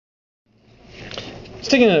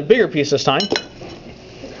Sticking in a bigger piece this time.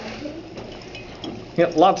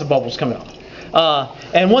 Get lots of bubbles coming out.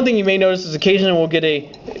 And one thing you may notice is occasionally we'll get a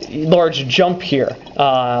large jump here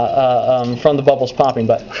from the bubbles popping,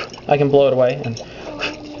 but I can blow it away and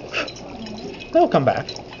they'll come back.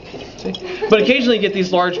 See? But occasionally you get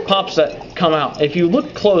these large pops that come out. If you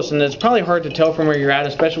look close, and it's probably hard to tell from where you're at,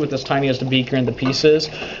 especially with as tiny as the beaker and the piece is,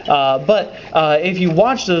 but if you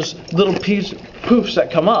watch those little poofs that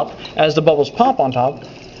come up as the bubbles pop on top,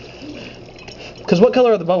 because what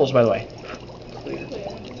color are the bubbles, by the way?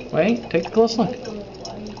 Wait, take a close look.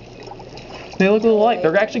 They look a little alike.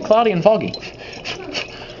 They're actually cloudy and foggy.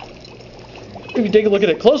 If you take a look at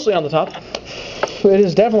it closely on the top, it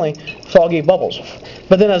is definitely foggy bubbles.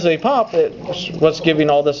 But then as they pop, it's what's giving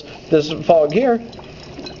all this fog here.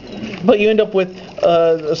 But you end up with,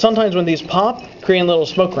 sometimes when these pop, creating little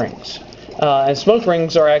smoke rings. And smoke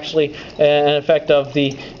rings are actually an effect of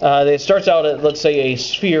it starts out at, let's say, a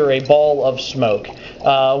sphere, a ball of smoke.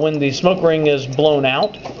 When the smoke ring is blown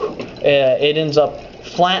out, it ends up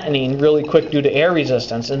flattening really quick due to air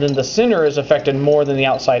resistance, and then the center is affected more than the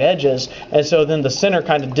outside edges, and so then the center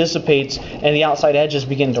kind of dissipates and the outside edges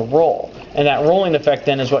begin to roll, and that rolling effect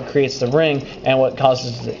then is what creates the ring and what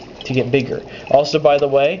causes it to get bigger. Also, by the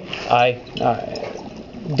way, I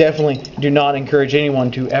definitely do not encourage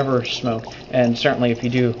anyone to ever smoke, and certainly if you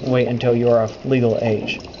do, wait until you are of legal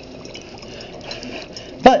age.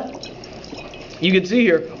 But you can see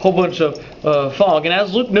here a whole bunch of fog, and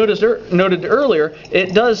as Luke noted earlier,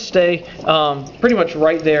 it does stay pretty much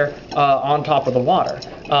right there on top of the water.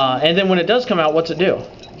 And then when it does come out, what's it do?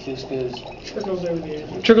 It just trickles over the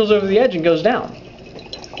edge. Trickles over the edge and goes down,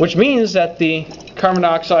 which means that the carbon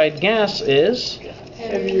dioxide gas is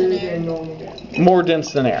Heavier than normal gas. More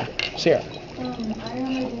dense than air. See here. I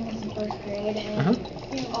remember doing this in first grade, and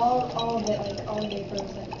all of it, like all vapors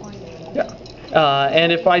that formed. Yeah.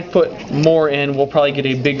 And if I put more in, we'll probably get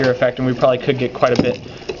a bigger effect, and we probably could get quite a bit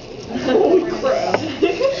Holy crap.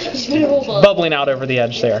 bubbling out over the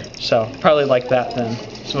edge there. So probably like that then.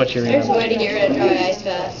 Is what you're There's a gonna. way to get rid of dry ice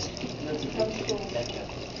fast.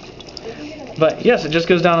 But yes, it just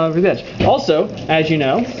goes down over the edge. Also, as you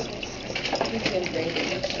know,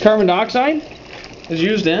 carbon dioxide is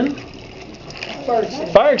used in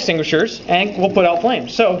fire extinguishers and will put out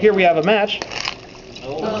flames. So here we have a match.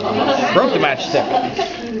 Broke the matchstick.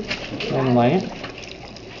 And light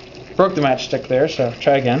it. Broke the matchstick there, so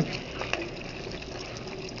try again.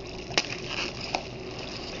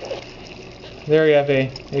 There you have a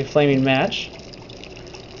flaming match.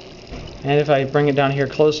 And if I bring it down here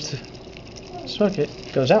close to smoke, it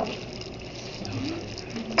goes out.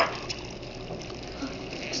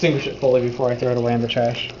 Extinguish it fully before I throw it away in the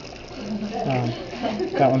trash.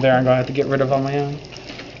 That one there I'm going to have to get rid of on my own.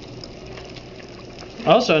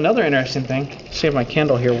 Also, another interesting thing, see if my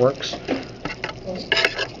candle here works. I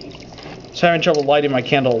was having trouble lighting my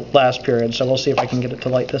candle last period, so we'll see if I can get it to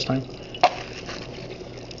light this time.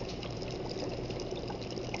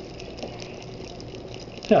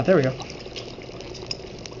 Yeah, there we go.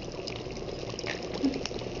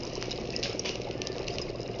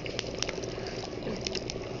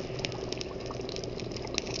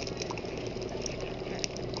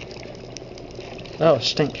 Oh,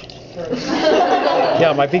 stink.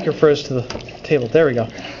 Yeah, my beaker froze to the table. There we go.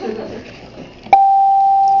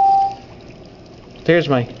 There's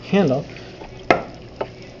my handle.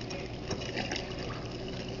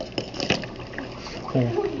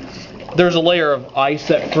 There's a layer of ice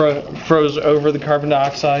that froze over the carbon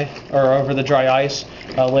dioxide, or over the dry ice,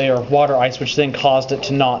 a layer of water ice, which then caused it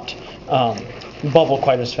to not bubble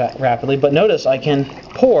quite as rapidly. But notice I can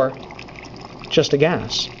pour just a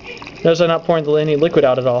gas. Notice I'm not pouring any liquid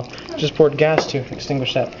out at all. Just poured gas to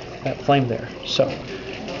extinguish that flame there. So,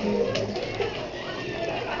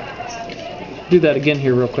 do that again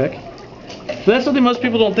here real quick. But that's something most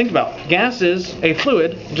people don't think about. Gas is a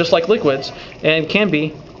fluid, just like liquids, and can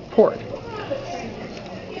be poured.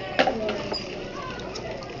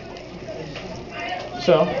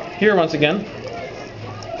 So, here once again.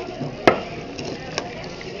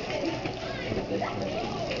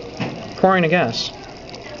 Pouring a gas.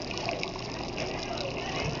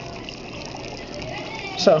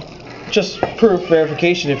 So, just proof,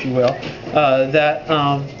 verification, if you will, that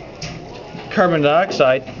carbon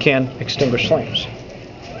dioxide can extinguish flames.